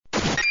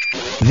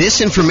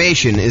This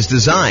information is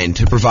designed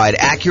to provide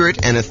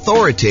accurate and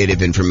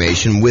authoritative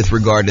information with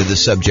regard to the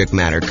subject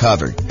matter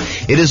covered.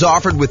 It is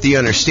offered with the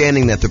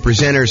understanding that the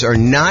presenters are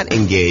not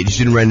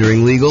engaged in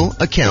rendering legal,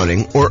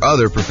 accounting, or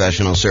other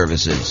professional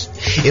services.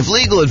 If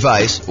legal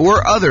advice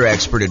or other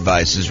expert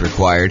advice is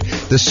required,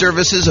 the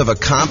services of a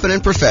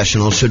competent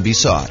professional should be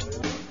sought.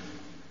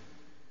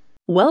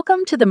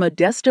 Welcome to the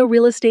Modesto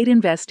Real Estate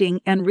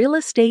Investing and Real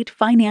Estate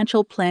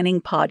Financial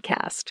Planning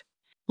Podcast.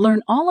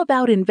 Learn all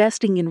about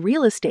investing in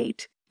real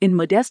estate in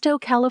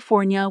Modesto,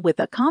 California, with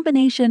a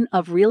combination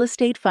of real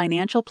estate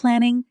financial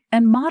planning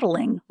and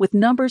modeling with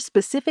numbers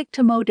specific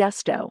to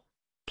Modesto,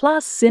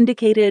 plus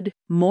syndicated,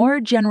 more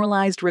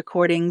generalized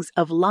recordings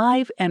of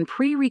live and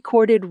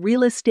pre-recorded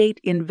real estate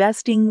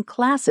investing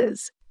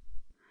classes.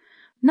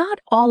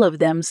 Not all of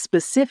them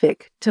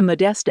specific to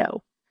Modesto.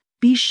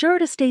 Be sure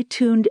to stay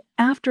tuned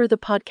after the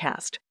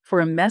podcast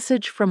for a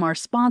message from our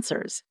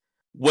sponsors.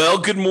 Well,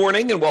 good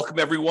morning and welcome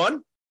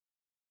everyone.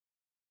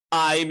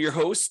 I am your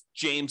host,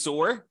 James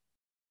Orr,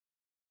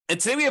 and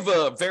today we have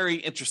a very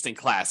interesting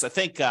class. I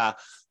think this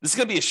is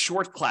going to be a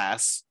short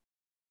class,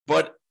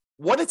 but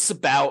what it's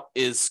about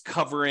is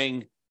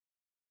covering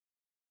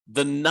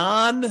the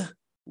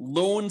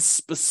non-loan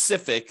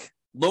specific,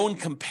 loan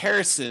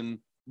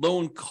comparison,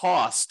 loan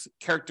cost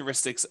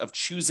characteristics of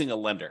choosing a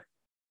lender.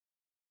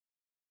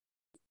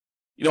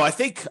 You know, I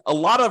think a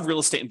lot of real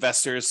estate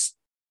investors,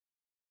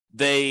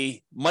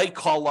 they might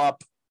call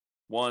up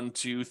 1,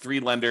 2,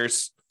 3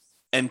 lenders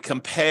and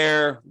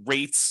compare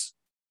rates,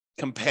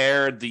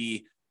 compare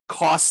the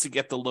cost to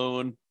get the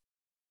loan.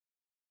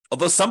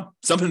 Although some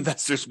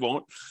investors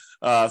won't.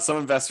 Some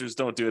investors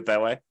don't do it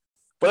that way.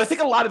 But I think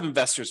a lot of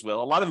investors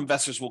will. A lot of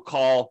investors will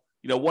call,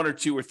 1 or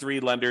 2 or 3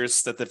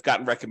 lenders that they've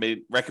gotten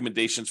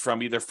recommendations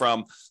from, either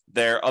from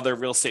their other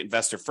real estate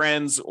investor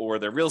friends or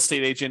their real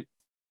estate agent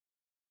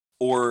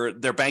or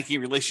their banking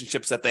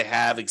relationships that they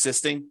have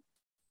existing.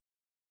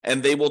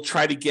 And they will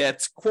try to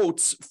get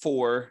quotes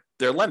for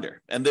their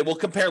lender, and they will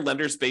compare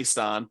lenders based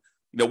on,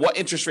 what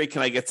interest rate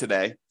can I get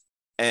today,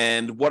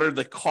 and what are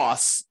the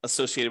costs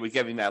associated with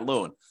getting that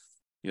loan?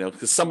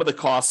 Because some of the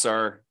costs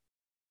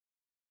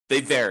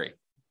they vary.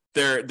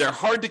 They're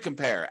hard to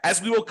compare,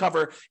 as we will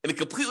cover in a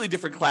completely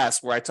different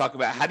class where I talk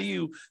about how do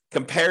you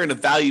compare and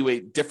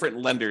evaluate different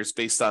lenders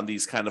based on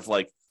these kind of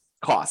like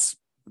costs.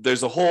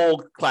 There's a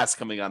whole class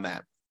coming on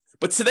that.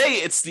 But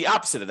today it's the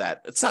opposite of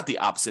that. It's not the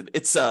opposite.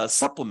 It's a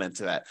supplement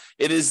to that.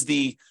 It is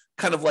the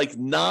kind of like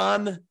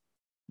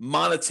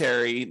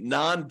non-monetary,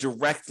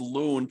 non-direct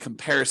loan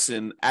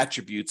comparison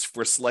attributes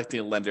for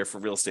selecting a lender for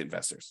real estate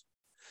investors.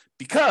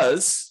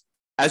 Because,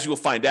 as you will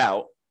find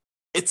out,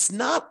 it's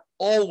not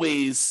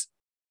always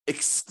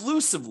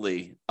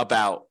exclusively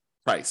about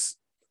price.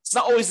 It's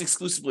not always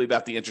exclusively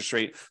about the interest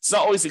rate. It's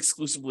not always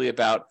exclusively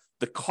about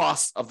the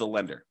cost of the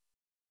lender.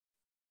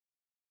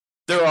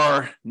 There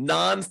are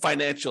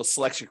non-financial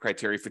selection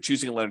criteria for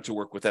choosing a lender to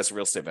work with as a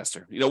real estate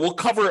investor. We'll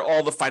cover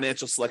all the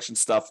financial selection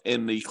stuff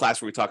in the class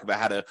where we talk about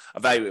how to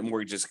evaluate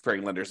mortgages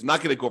comparing lenders. I'm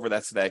not going to go over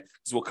that today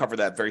because we'll cover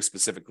that very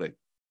specifically.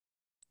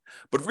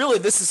 But really,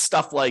 this is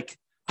stuff like,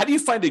 how do you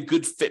find a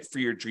good fit for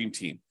your dream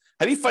team?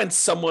 How do you find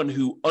someone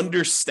who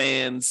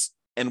understands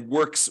and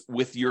works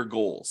with your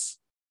goals,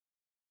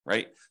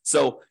 right?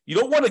 So you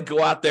don't want to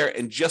go out there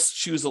and just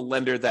choose a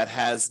lender that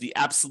has the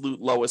absolute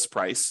lowest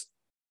price.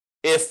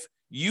 If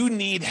you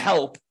need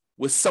help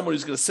with someone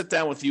who's going to sit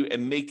down with you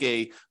and make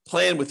a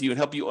plan with you and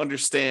help you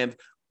understand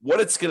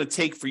what it's going to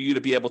take for you to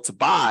be able to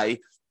buy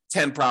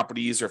 10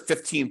 properties or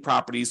 15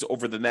 properties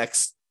over the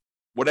next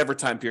whatever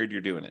time period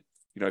you're doing it.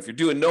 If you're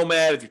doing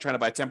Nomad, if you're trying to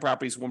buy 10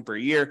 properties, 1 per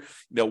year,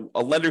 a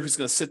lender who's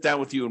going to sit down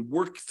with you and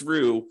work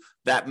through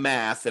that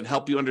math and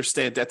help you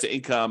understand debt to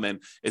income.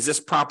 And is this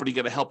property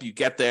going to help you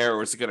get there,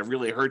 or is it going to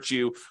really hurt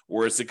you,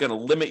 or is it going to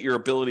limit your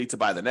ability to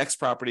buy the next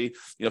property?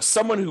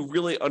 Someone who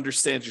really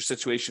understands your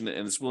situation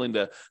and is willing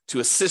to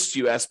assist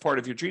you as part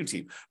of your dream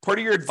team, part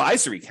of your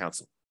advisory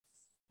council.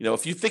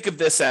 If you think of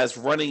this as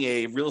running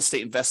a real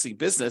estate investing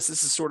business,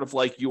 this is sort of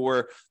like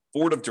your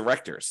board of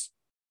directors,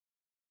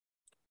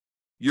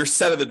 your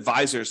set of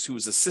advisors who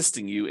is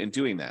assisting you in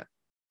doing that.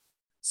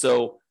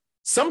 So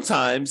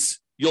sometimes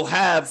you'll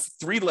have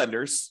 3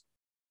 lenders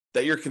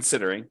that you're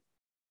considering,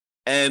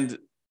 and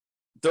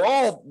they're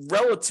all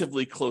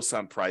relatively close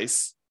on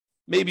price.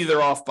 Maybe they're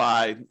off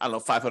by,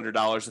 $500,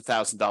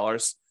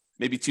 $1,000,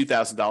 maybe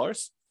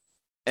 $2,000.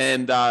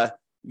 And,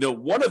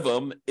 one of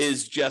them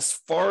is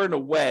just far and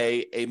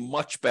away a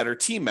much better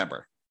team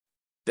member.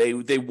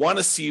 They want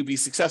to see you be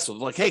successful.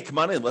 They're like, hey, come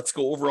on in. Let's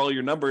go over all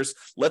your numbers.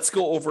 Let's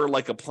go over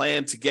like a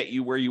plan to get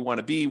you where you want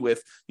to be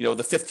with,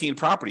 the 15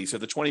 properties or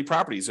the 20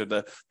 properties or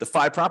the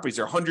 5 properties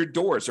or 100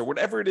 doors or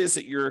whatever it is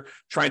that you're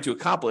trying to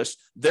accomplish.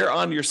 They're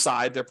on your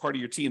side. They're part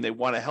of your team. They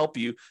want to help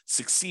you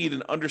succeed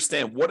and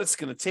understand what it's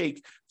going to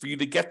take for you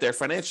to get there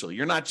financially.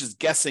 You're not just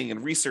guessing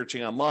and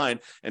researching online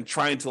and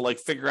trying to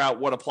figure out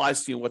what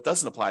applies to you and what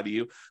doesn't apply to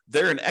you.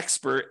 They're an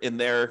expert in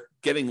their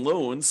getting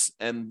loans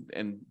and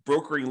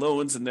brokering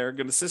loans, and they're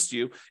going to assist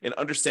you in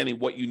understanding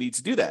what you need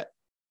to do that.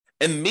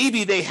 And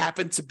maybe they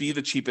happen to be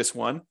the cheapest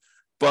one,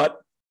 but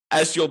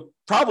as you'll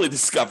probably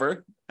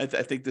discover, I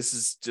think this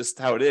is just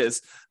how it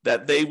is,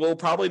 that they will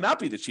probably not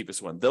be the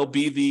cheapest one. They'll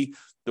be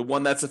the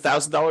one that's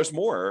 $1,000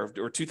 more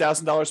or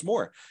 $2,000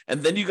 more.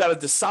 And then you got to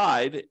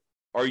decide,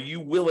 are you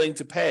willing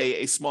to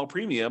pay a small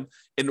premium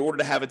in order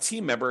to have a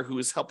team member who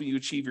is helping you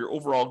achieve your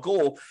overall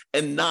goal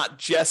and not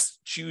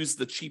just choose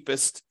the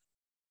cheapest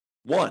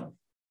one?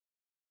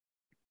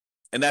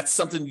 And that's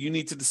something you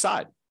need to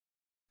decide.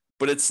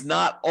 But it's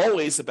not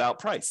always about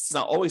price. It's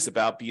not always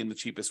about being the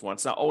cheapest one.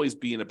 It's not always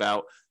being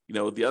about,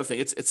 the other thing.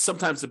 It's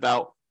sometimes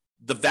about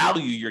the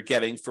value you're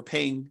getting for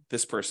paying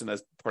this person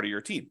as part of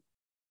your team.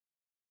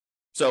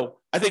 So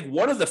I think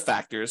one of the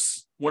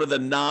factors, one of the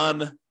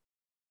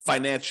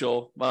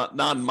non-financial,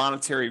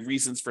 non-monetary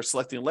reasons for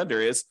selecting a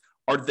lender is,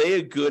 are they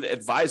a good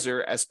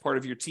advisor as part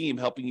of your team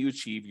helping you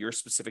achieve your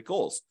specific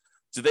goals?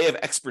 Do they have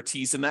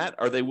expertise in that?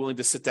 Are they willing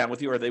to sit down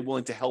with you? Are they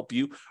willing to help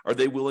you? Are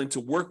they willing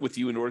to work with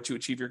you in order to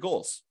achieve your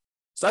goals?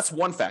 So that's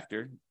one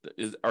factor.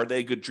 Are they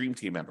a good dream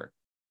team member?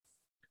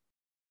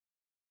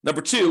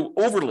 Number two,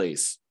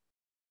 overlays.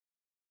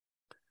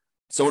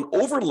 So an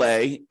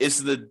overlay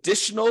is an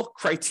additional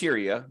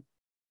criteria,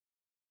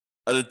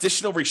 an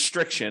additional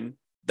restriction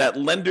that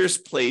lenders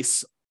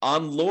place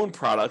on loan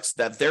products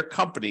that their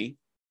company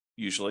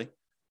usually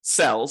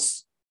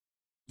sells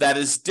that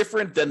is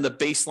different than the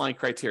baseline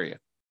criteria.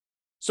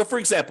 So for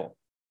example,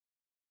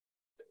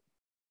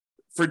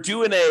 for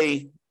doing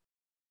a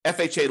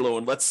FHA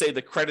loan, let's say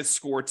the credit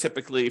score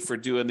typically for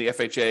doing the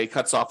FHA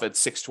cuts off at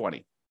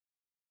 620.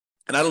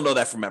 And I don't know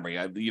that from memory.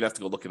 You'd have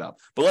to go look it up.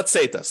 But let's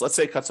say it does. Let's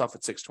say it cuts off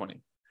at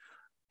 620.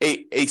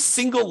 A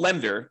single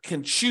lender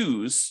can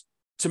choose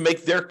to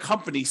make their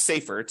company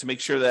safer, to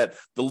make sure that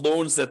the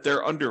loans that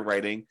they're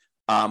underwriting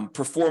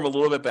perform a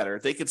little bit better.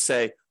 They could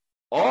say,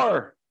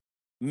 our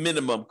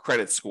minimum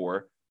credit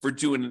score for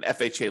doing an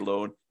FHA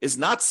loan is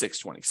not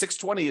 620.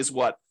 620 is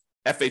what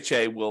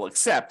FHA will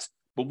accept,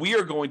 but we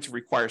are going to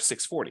require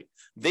 640.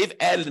 They've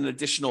added an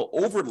additional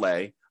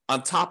overlay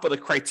on top of the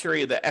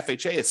criteria that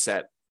FHA has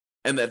set,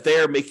 and that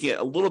they're making it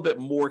a little bit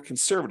more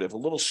conservative, a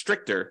little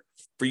stricter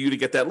for you to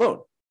get that loan.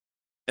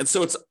 And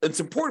so it's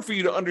important for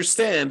you to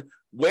understand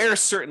where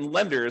certain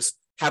lenders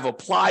have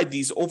applied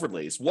these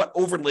overlays, what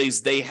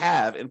overlays they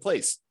have in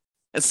place.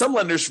 And some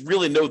lenders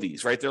really know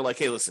these, right? They're like,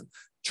 hey, listen,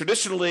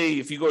 traditionally,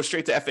 if you go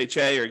straight to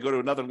FHA or you go to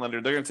another lender,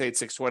 they're going to say it's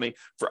 620.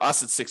 For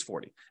us, it's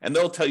 640. And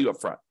they'll tell you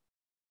up front.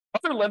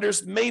 Other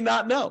lenders may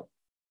not know.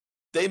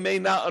 They may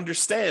not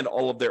understand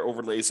all of their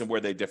overlays and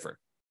where they differ,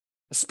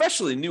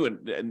 especially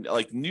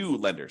new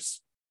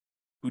lenders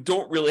who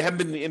haven't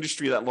been in the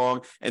industry that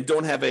long and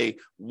don't have a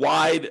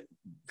wide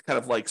kind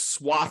of like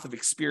swath of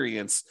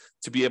experience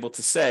to be able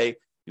to say,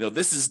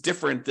 this is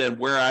different than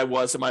where I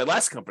was in my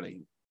last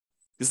company.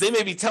 Because they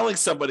may be telling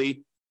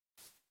somebody,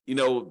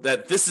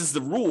 that this is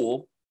the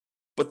rule,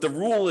 but the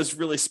rule is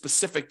really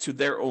specific to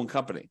their own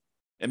company.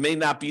 It may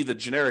not be the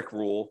generic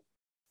rule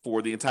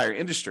for the entire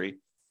industry,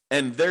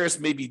 and theirs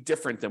may be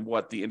different than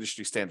what the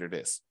industry standard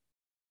is.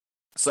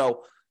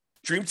 So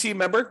dream team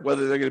member,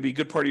 whether they're going to be a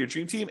good part of your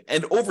dream team,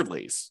 and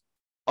overlays.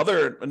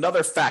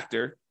 Another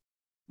factor,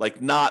 like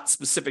not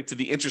specific to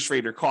the interest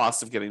rate or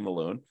cost of getting the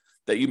loan,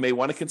 that you may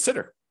want to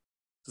consider.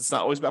 It's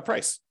not always about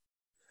price.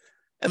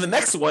 And the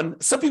next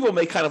one, some people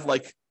may kind of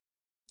like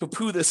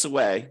poo-poo this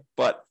away,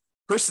 but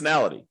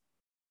personality.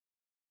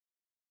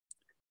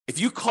 If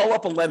you call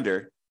up a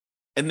lender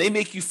and they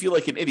make you feel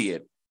like an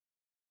idiot,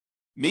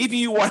 maybe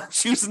you want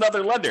to choose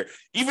another lender,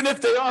 even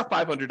if they are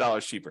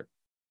 $500 cheaper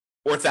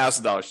or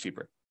 $1,000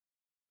 cheaper.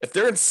 If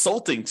they're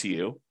insulting to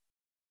you,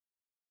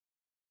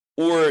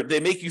 or they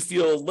make you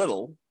feel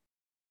little,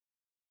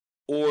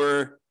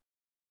 or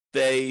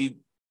they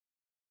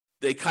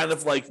kind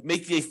of like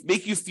make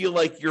you feel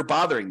like you're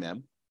bothering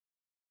them,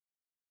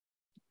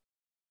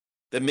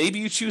 then maybe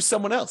you choose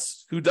someone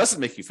else who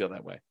doesn't make you feel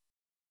that way.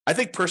 I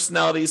think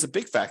personality is a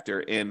big factor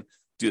in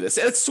do this.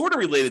 And it's sort of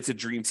related to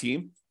Dream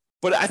Team,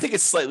 but I think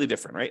it's slightly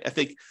different, right? I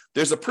think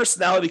there's a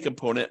personality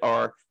component,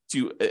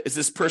 is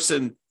this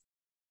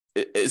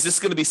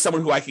going to be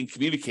someone who I can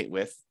communicate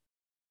with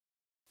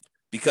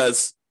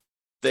because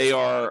they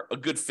are a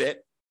good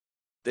fit,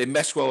 they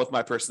mesh well with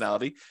my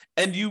personality,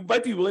 and you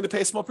might be willing to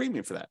pay a small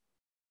premium for that.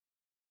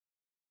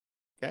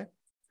 Okay?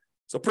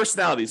 So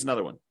personality is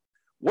another one.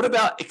 What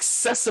about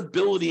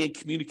accessibility and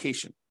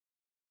communication?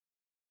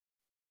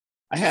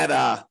 I had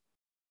a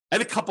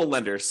couple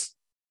lenders.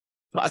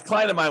 A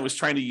client of mine was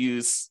trying to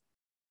use,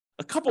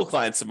 a couple of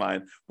clients of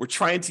mine were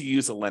trying to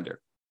use a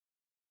lender.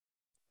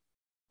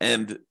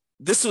 And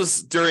this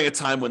was during a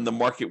time when the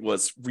market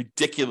was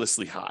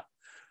ridiculously hot.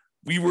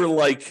 We were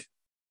like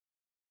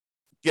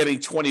getting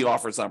 20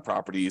 offers on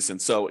properties.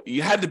 And so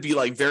you had to be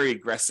like very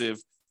aggressive.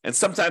 And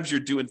sometimes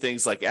you're doing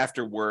things like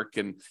after work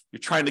and you're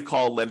trying to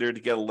call a lender to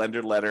get a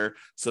lender letter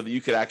so that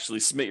you could actually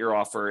submit your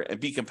offer and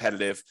be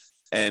competitive.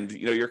 And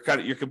you're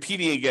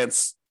competing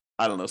against,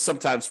 I don't know,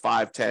 sometimes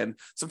 5, 10,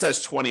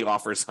 sometimes 20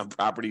 offers on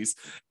properties.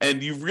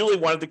 And you really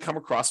wanted to come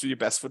across with your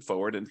best foot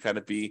forward and kind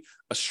of be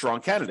a strong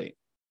candidate.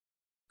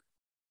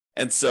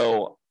 And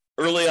so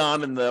early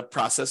on in the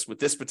process with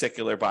this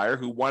particular buyer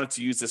who wanted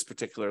to use this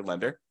particular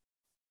lender,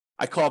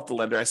 I call up the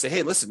lender. I say,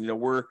 hey, listen,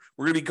 we're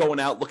going to be going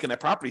out looking at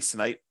properties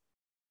tonight.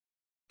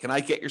 Can I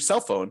get your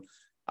cell phone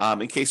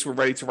in case we're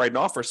ready to write an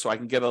offer so I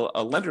can get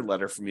a lender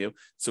letter from you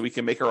so we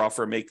can make our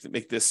offer,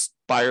 make this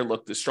buyer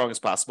look as strong as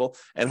possible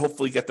and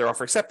hopefully get their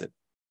offer accepted.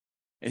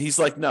 And he's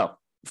like, no,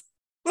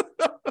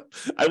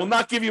 I will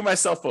not give you my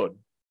cell phone.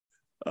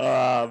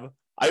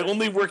 I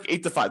only work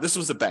 8 to 5. This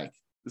was a bank.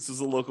 This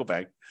was a local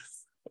bank,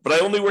 but I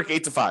only work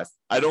 8 to 5.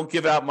 I don't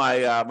give out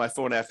my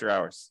phone after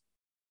hours.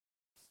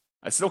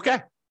 I said,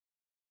 okay.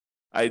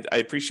 I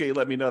appreciate you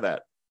letting me know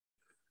that.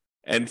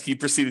 And he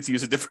proceeded to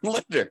use a different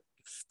lender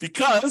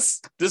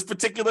because this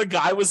particular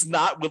guy was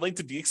not willing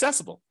to be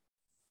accessible.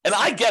 And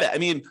I get it. I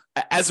mean,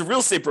 as a real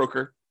estate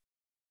broker,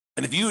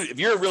 and if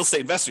you're a real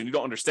estate investor and you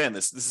don't understand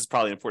this is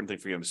probably an important thing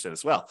for you to understand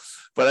as well.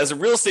 But as a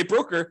real estate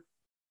broker,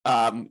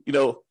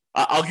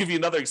 I'll give you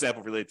another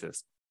example related to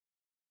this.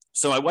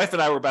 So my wife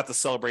and I were about to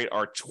celebrate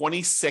our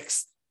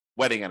 26th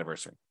wedding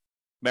anniversary,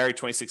 married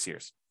 26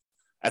 years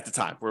at the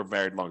time. We're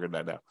married longer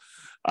than that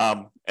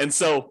now. And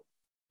so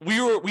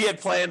we had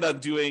planned on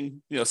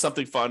doing,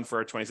 something fun for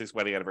our 26th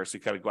wedding anniversary,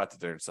 kind of go out to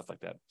dinner and stuff like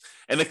that.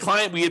 And the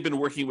client we had been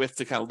working with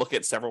to kind of look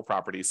at several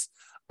properties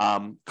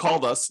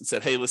called us and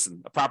said, hey,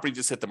 listen, a property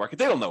just hit the market.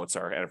 They don't know it's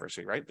our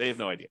anniversary, right? They have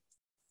no idea.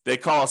 They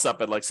call us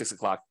up at like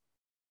 6:00.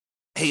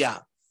 Hey,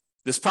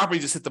 this property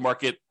just hit the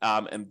market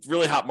and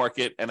really hot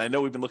market. And I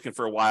know we've been looking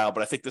for a while,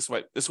 but I think this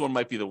one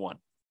might be the one.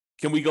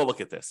 Can we go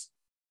look at this?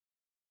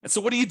 And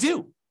so what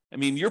do? I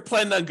mean, you're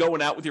planning on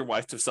going out with your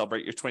wife to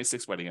celebrate your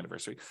 26th wedding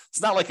anniversary.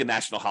 It's not like a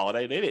national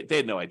holiday. They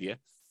had no idea.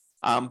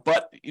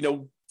 But,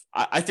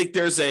 I think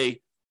there's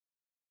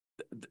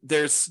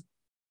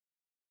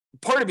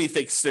part of me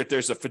thinks that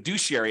there's a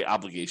fiduciary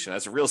obligation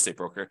as a real estate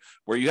broker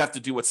where you have to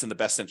do what's in the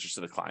best interest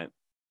of the client.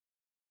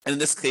 And in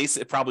this case,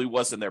 it probably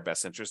was in their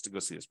best interest to go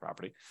see this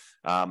property.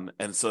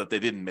 And so that they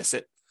didn't miss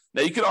it.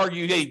 Now, you could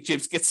argue, hey,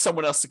 James, get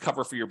someone else to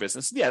cover for your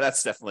business. Yeah,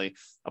 that's definitely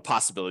a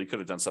possibility. You could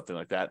have done something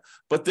like that.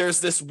 But there's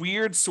this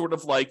weird sort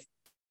of like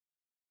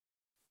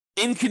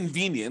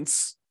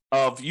inconvenience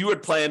of you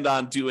had planned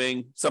on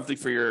doing something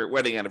for your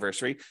wedding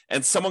anniversary,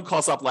 and someone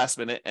calls up last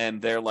minute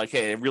and they're like,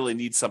 hey, I really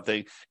need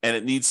something, and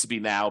it needs to be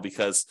now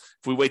because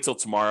if we wait till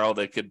tomorrow,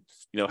 they could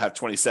have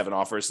 27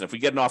 offers. And if we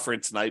get an offer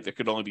in tonight, there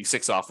could only be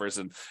 6 offers.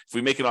 And if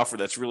we make an offer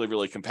that's really,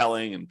 really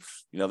compelling and,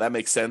 that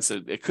makes sense,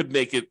 it could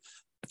make it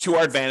to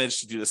our advantage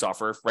to do this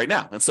offer right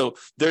now. And so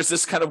there's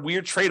this kind of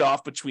weird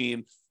trade-off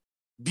between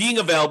being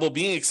available,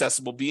 being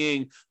accessible,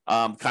 being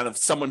kind of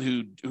someone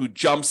who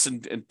jumps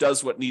and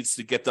does what needs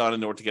to get done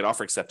in order to get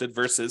offer accepted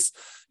versus,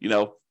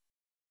 nope,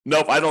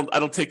 I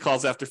don't take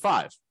calls after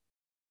 5.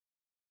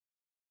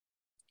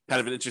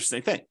 Kind of an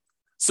interesting thing.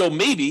 So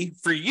maybe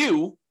for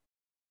you,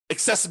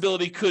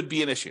 accessibility could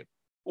be an issue,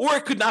 or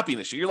it could not be an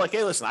issue. You're like,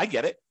 hey, listen, I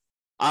get it.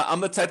 I'm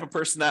the type of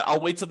person that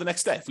I'll wait till the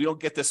next day. If we don't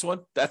get this one,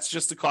 that's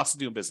just the cost of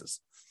doing business.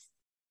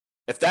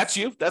 If that's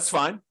you, that's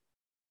fine.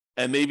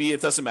 And maybe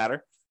it doesn't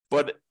matter.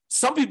 But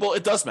some people,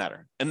 it does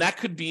matter. And that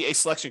could be a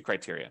selection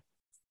criteria.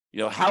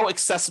 How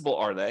accessible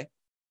are they?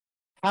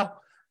 How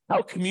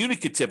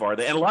communicative are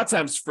they? And a lot of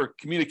times for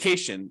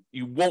communication,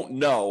 you won't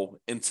know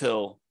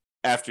until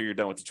after you're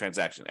done with the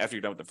transaction, after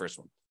you're done with the first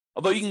one.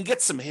 Although you can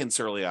get some hints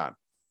early on.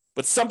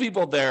 But some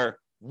people, they're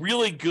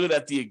really good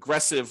at the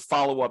aggressive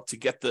follow-up to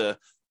get the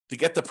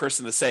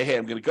person to say, hey,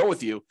 I'm going to go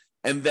with you.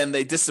 And then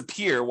they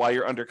disappear while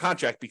you're under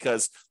contract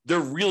because they're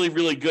really,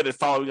 really good at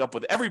following up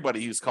with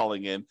everybody who's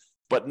calling in,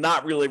 but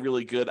not really,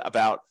 really good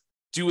about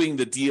doing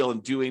the deal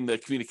and doing the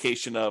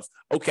communication of,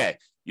 okay,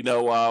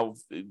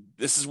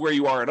 this is where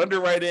you are in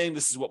underwriting.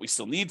 This is what we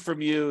still need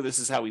from you. This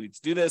is how we need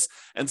to do this.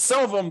 And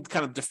some of them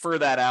kind of refer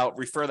that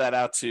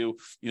out to,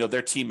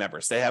 their team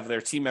members. They have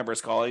their team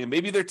members calling, and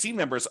maybe their team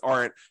members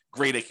aren't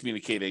great at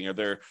communicating, or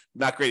they're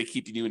not great at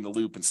keeping you in the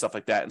loop and stuff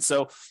like that. And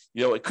so,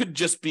 it could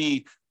just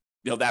be,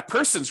 that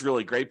person's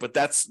really great, but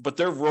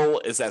their role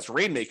is as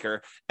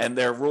rainmaker, and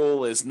their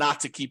role is not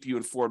to keep you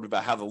informed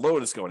about how the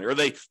loan is going, or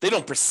they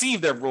don't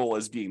perceive their role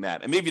as being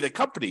that. And maybe the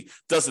company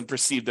doesn't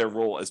perceive their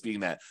role as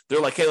being that.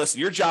 They're like, hey, listen,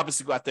 your job is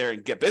to go out there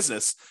and get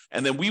business,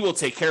 and then we will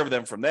take care of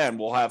them from then.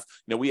 We'll have,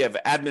 we have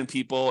admin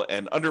people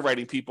and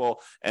underwriting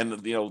people, and,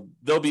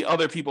 there'll be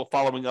other people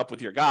following up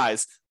with your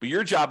guys, but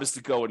your job is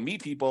to go and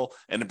meet people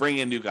and to bring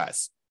in new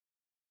guys.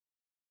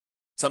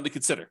 Something to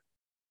consider.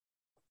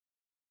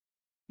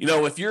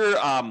 If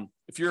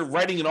you're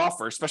writing an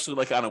offer, especially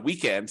like on a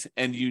weekend,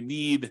 and you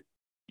need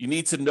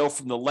to know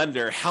from the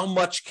lender how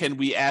much can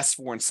we ask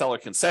for in seller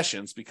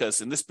concessions,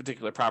 because in this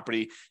particular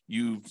property,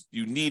 you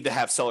need to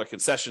have seller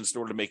concessions in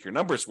order to make your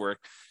numbers work,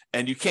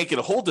 and you can't get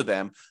a hold of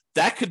them,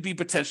 that could be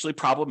potentially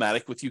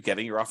problematic with you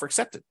getting your offer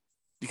accepted,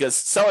 because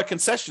seller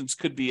concessions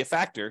could be a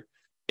factor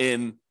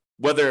in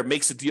whether it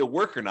makes a deal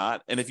work or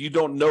not. And if you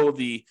don't know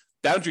the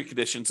boundary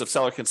conditions of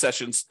seller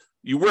concessions,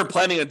 you weren't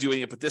planning on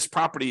doing it, but this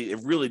property, it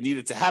really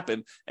needed to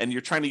happen, and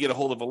you're trying to get a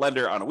hold of a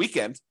lender on a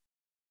weekend,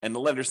 and the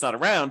lender's not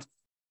around,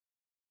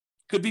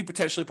 could be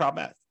potentially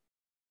problematic.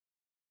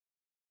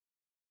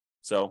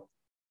 So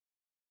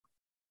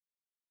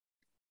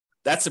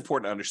That's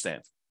important to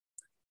understand.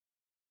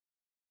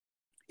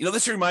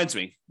 This reminds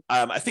me,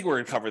 I think we're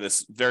going to cover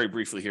this very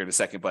briefly here in a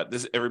second, but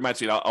it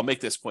reminds me, I'll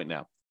make this point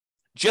now.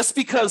 Just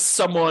because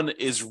someone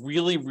is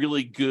really,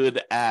 really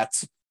good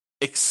at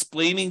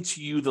explaining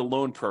to you the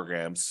loan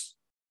programs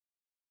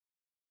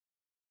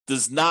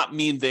does not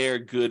mean they're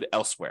good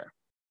elsewhere.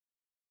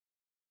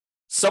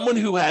 Someone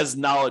who has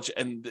knowledge,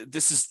 and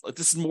this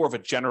is more of a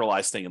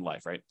generalized thing in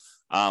life, right?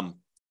 I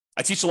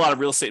teach a lot of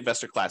real estate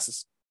investor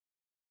classes.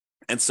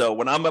 And so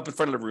when I'm up in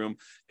front of the room,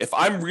 if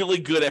I'm really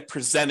good at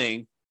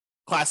presenting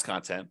class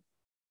content,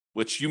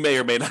 which you may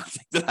or may not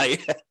think that I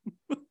am,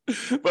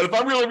 but if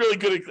I'm really, really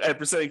good at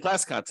presenting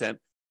class content,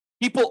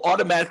 people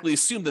automatically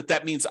assume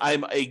that means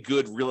I'm a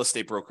good real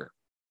estate broker,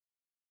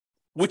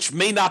 which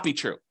may not be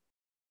true.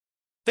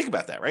 Think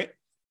about that, right?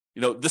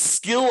 The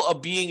skill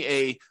of being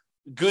a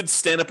good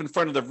stand up in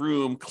front of the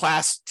room,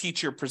 class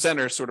teacher,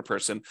 presenter sort of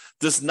person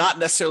does not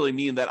necessarily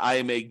mean that I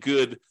am a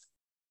good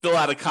fill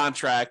out a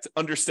contract,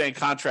 understand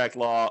contract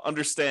law,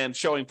 understand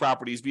showing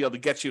properties, be able to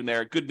get you in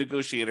there, good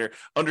negotiator,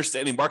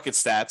 understanding market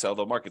stats,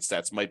 although market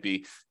stats might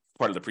be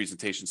part of the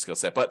presentation skill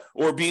set,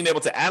 or being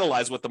able to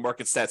analyze what the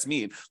market stats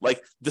mean.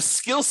 Like the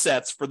skill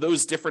sets for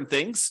those different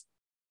things,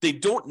 they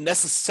don't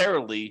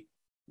necessarily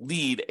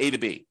lead A to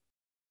B.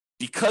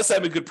 Because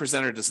I'm a good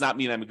presenter does not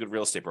mean I'm a good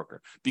real estate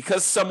broker.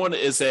 Because someone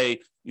is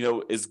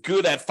is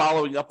good at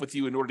following up with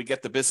you in order to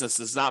get the business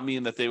does not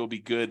mean that they will be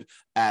good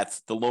at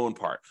the loan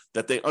part,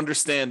 that they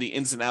understand the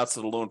ins and outs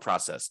of the loan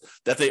process,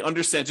 that they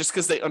understand, just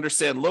because they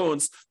understand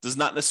loans does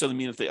not necessarily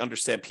mean that they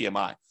understand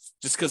PMI.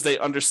 Just because they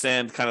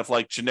understand kind of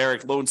like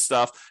generic loan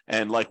stuff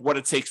and like what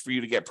it takes for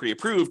you to get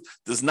pre-approved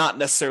does not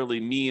necessarily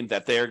mean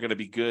that they are going to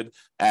be good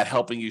at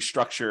helping you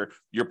structure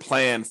your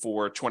plan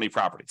for 20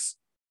 properties.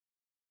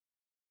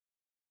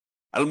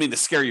 I don't mean to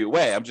scare you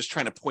away. I'm just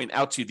trying to point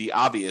out to you the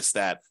obvious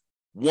that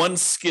one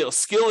skill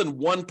in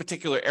one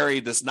particular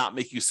area does not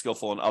make you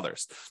skillful in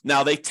others.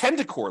 Now, they tend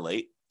to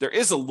correlate. There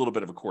is a little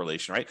bit of a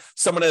correlation, right?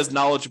 Someone has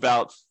knowledge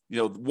about,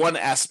 one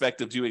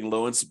aspect of doing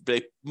loans.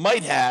 They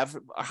might have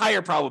a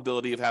higher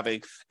probability of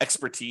having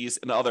expertise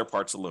in other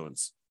parts of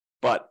loans.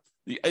 But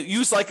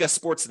use like a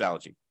sports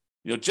analogy.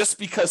 Just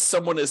because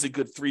someone is a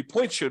good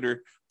 3-point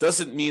shooter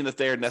doesn't mean that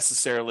they are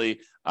necessarily,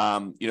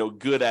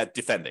 good at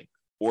defending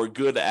or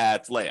good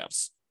at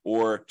layups,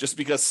 or just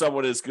because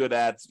someone is good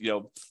at,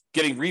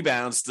 getting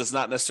rebounds does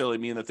not necessarily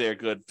mean that they're a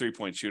good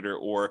 3-point shooter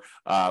or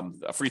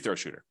a free throw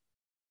shooter,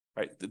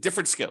 right? The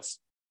different skills.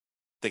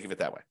 Think of it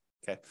that way.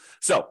 Okay.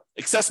 So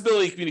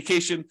accessibility,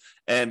 communication,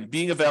 and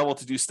being available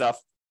to do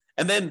stuff.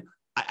 And then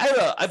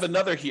I have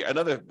another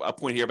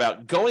point here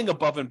about going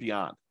above and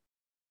beyond.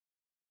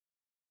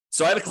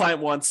 So I had a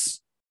client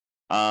once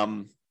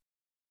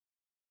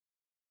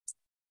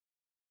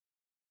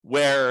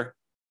where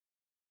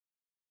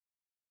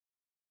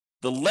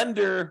the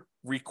lender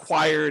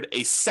required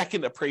a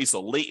second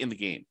appraisal late in the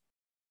game.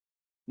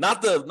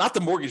 Not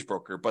the mortgage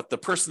broker, but the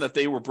person that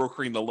they were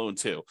brokering the loan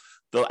to,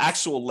 the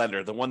actual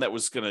lender, the one that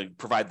was going to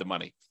provide the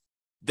money.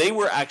 They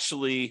were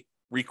actually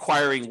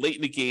requiring late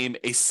in the game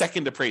a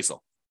second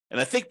appraisal. And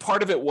I think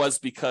part of it was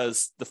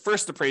because the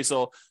first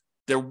appraisal,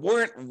 there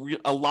weren't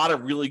a lot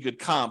of really good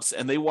comps,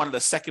 and they wanted a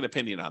second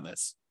opinion on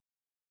this.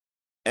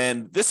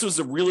 And this was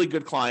a really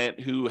good client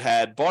who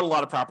had bought a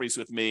lot of properties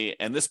with me,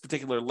 and this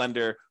particular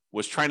lender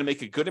was trying to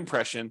make a good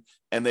impression,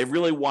 and they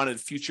really wanted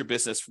future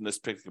business from this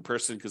particular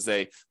person because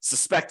they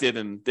suspected,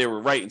 and they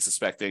were right in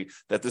suspecting,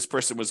 that this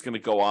person was going to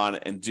go on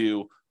and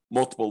do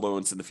multiple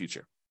loans in the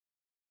future.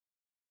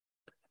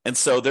 And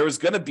so there was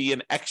going to be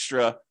an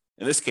extra,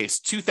 in this case,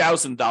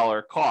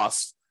 $2,000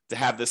 cost to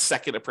have this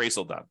second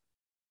appraisal done.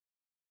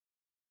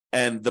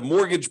 And the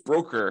mortgage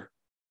broker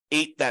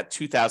ate that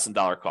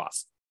 $2,000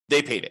 cost.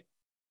 They paid it.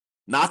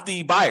 Not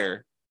the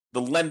buyer,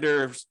 the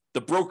lender,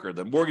 the broker,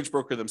 the mortgage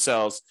broker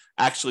themselves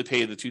actually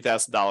paid the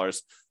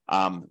 $2,000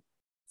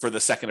 for the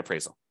second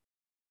appraisal.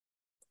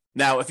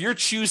 Now, if you're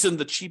choosing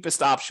the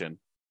cheapest option,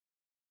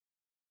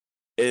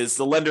 is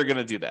the lender going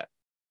to do that?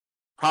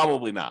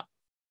 Probably not.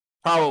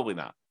 Probably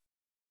not.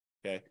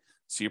 Okay.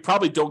 So you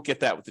probably don't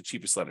get that with the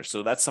cheapest lender.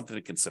 So that's something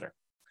to consider.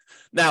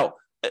 Now,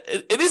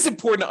 it is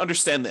important to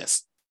understand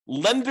this.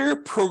 Lender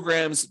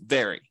programs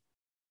vary.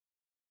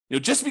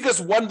 Just because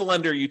one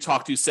lender you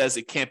talk to says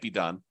it can't be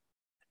done,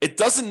 it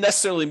doesn't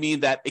necessarily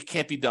mean that it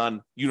can't be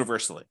done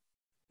universally.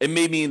 It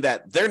may mean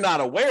that they're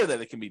not aware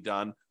that it can be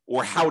done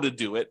or how to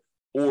do it,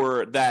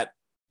 or that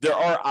there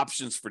are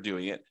options for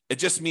doing it. It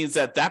just means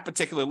that that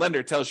particular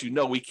lender tells you,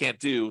 no, we can't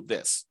do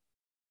this.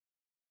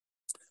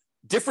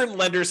 Different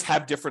lenders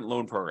have different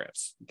loan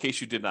programs, in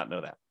case you did not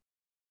know that.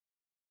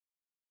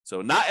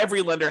 So not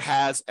every lender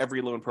has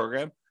every loan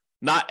program.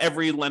 Not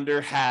every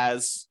lender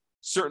has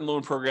certain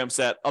loan programs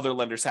that other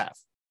lenders have.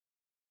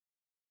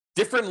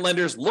 Different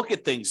lenders look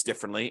at things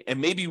differently and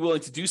may be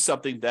willing to do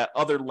something that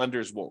other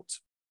lenders won't.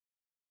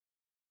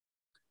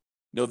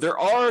 There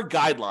are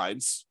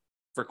guidelines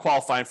for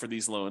qualifying for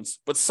these loans,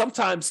 but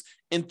sometimes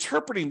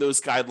interpreting those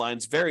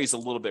guidelines varies a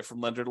little bit from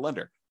lender to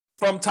lender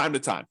from time to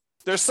time.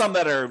 There's some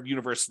that are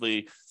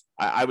universally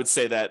I would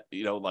say that,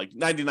 like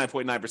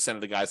 99.9%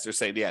 of the guys, they're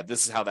saying, yeah,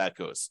 this is how that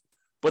goes.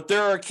 But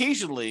there are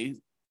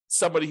occasionally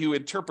somebody who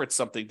interprets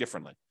something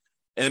differently.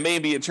 And it may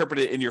be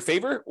interpreted in your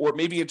favor, or it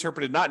may be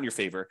interpreted not in your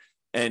favor.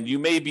 And you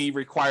may be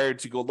required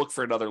to go look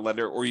for another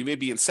lender, or you may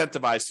be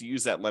incentivized to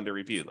use that lender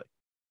repeatedly.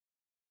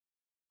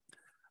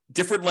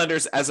 Different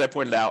lenders, as I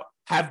pointed out,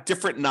 have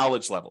different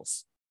knowledge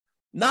levels.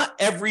 Not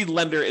every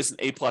lender is an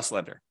A+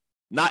 lender.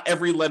 Not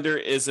every lender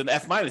is an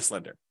F-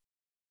 lender.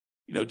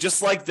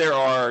 Just like there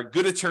are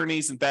good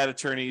attorneys and bad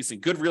attorneys, and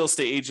good real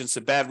estate agents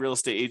and bad real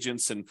estate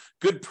agents, and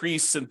good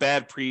priests and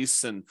bad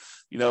priests, and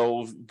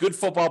good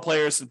football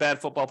players and bad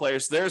football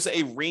players, there's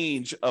a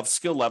range of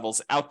skill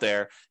levels out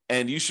there,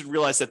 and you should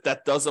realize that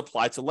that does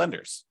apply to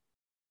lenders.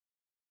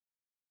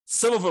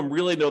 Some of them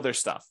really know their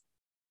stuff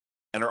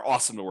and are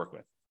awesome to work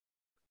with.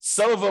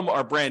 Some of them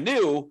are brand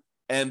new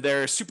and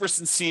they're super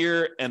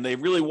sincere and they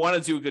really want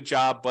to do a good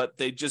job, but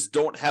they just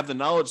don't have the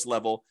knowledge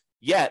level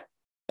yet.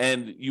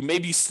 And you may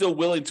be still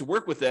willing to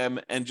work with them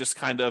and just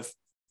kind of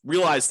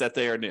realize that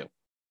they are new.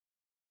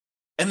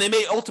 And they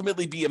may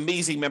ultimately be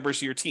amazing members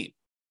of your team.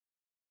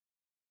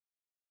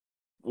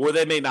 Or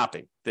they may not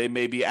be. They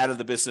may be out of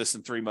the business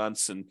in 3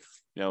 months and,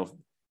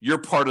 you're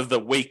part of the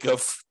wake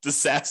of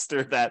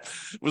disaster that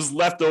was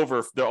left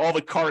over, all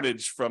the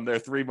carnage from their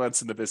 3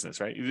 months in the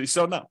business, right? You just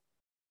don't know.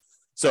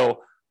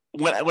 So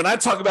when I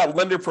talk about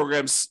lender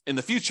programs in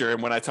the future,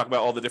 and when I talk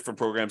about all the different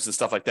programs and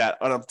stuff like that,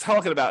 what I'm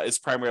talking about is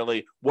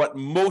primarily what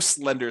most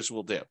lenders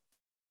will do.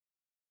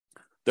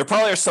 There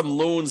probably are some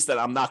loans that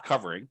I'm not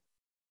covering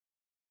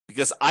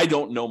because I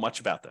don't know much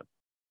about them.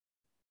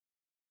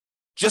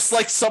 Just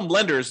like some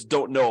lenders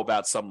don't know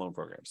about some loan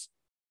programs.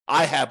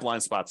 I have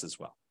blind spots as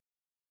well.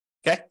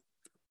 Okay?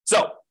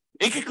 So,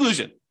 in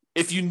conclusion,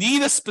 if you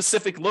need a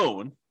specific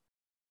loan,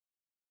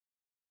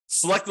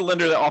 select the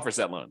lender that offers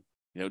that loan.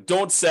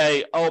 Don't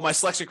say, oh, my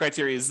selection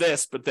criteria is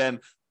this, but then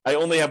I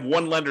only have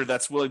one lender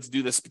that's willing to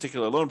do this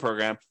particular loan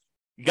program.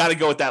 You got to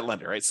go with that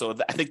lender, right? So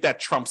I think that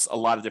trumps a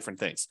lot of different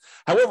things.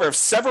 However, if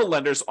several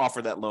lenders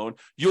offer that loan,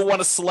 you'll want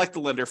to select the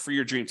lender for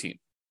your dream team.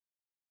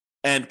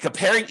 And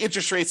comparing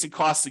interest rates and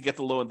costs to get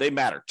the loan, they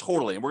matter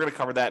totally. And we're going to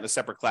cover that in a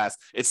separate class.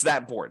 It's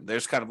that important.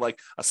 There's kind of like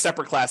a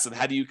separate class of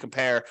how do you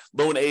compare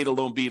loan A to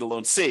loan B to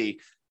loan C,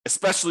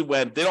 especially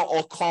when they don't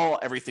all call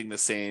everything the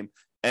same.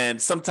 And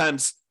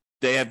sometimes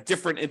they have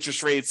different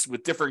interest rates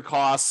with different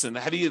costs. And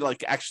how do you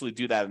actually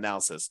do that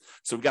analysis?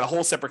 So we've got a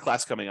whole separate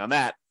class coming on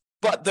that.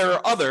 But there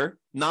are other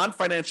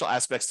non-financial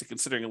aspects to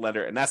considering a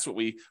lender, and that's what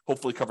we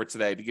hopefully covered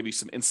today to give you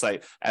some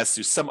insight as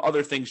to some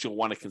other things you'll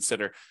want to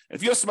consider. And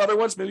if you have some other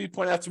ones, maybe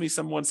point out to me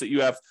some ones that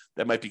you have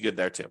that might be good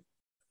there too.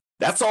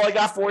 That's all I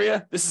got for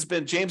you. This has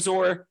been James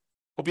Orr.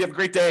 Hope you have a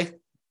great day.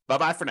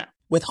 Bye-bye for now.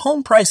 With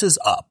home prices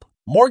up,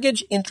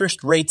 mortgage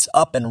interest rates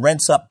up, and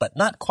rents up, but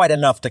not quite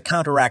enough to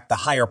counteract the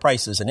higher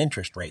prices and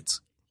interest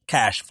rates,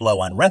 cash flow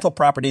on rental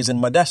properties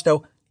in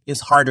Modesto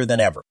is harder than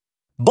ever.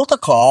 Book a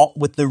call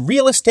with the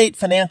Real Estate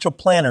Financial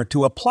Planner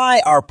to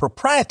apply our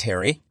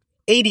proprietary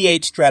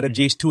 88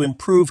 strategies to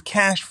improve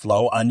cash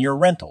flow on your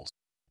rentals.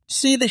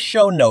 See the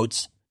show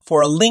notes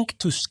for a link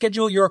to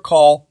schedule your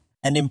call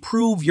and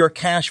improve your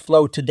cash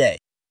flow today.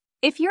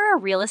 If you're a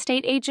real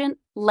estate agent,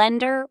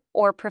 lender,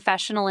 or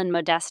professional in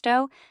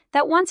Modesto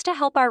that wants to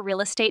help our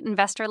real estate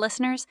investor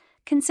listeners,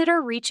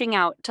 consider reaching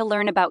out to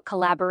learn about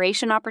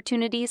collaboration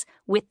opportunities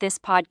with this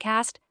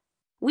podcast.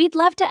 We'd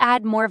love to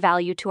add more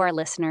value to our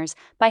listeners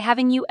by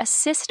having you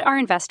assist our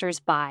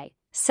investors buy,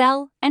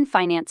 sell, and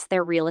finance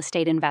their real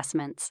estate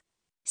investments.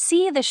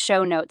 See the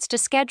show notes to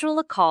schedule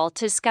a call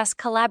to discuss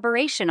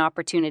collaboration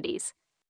opportunities.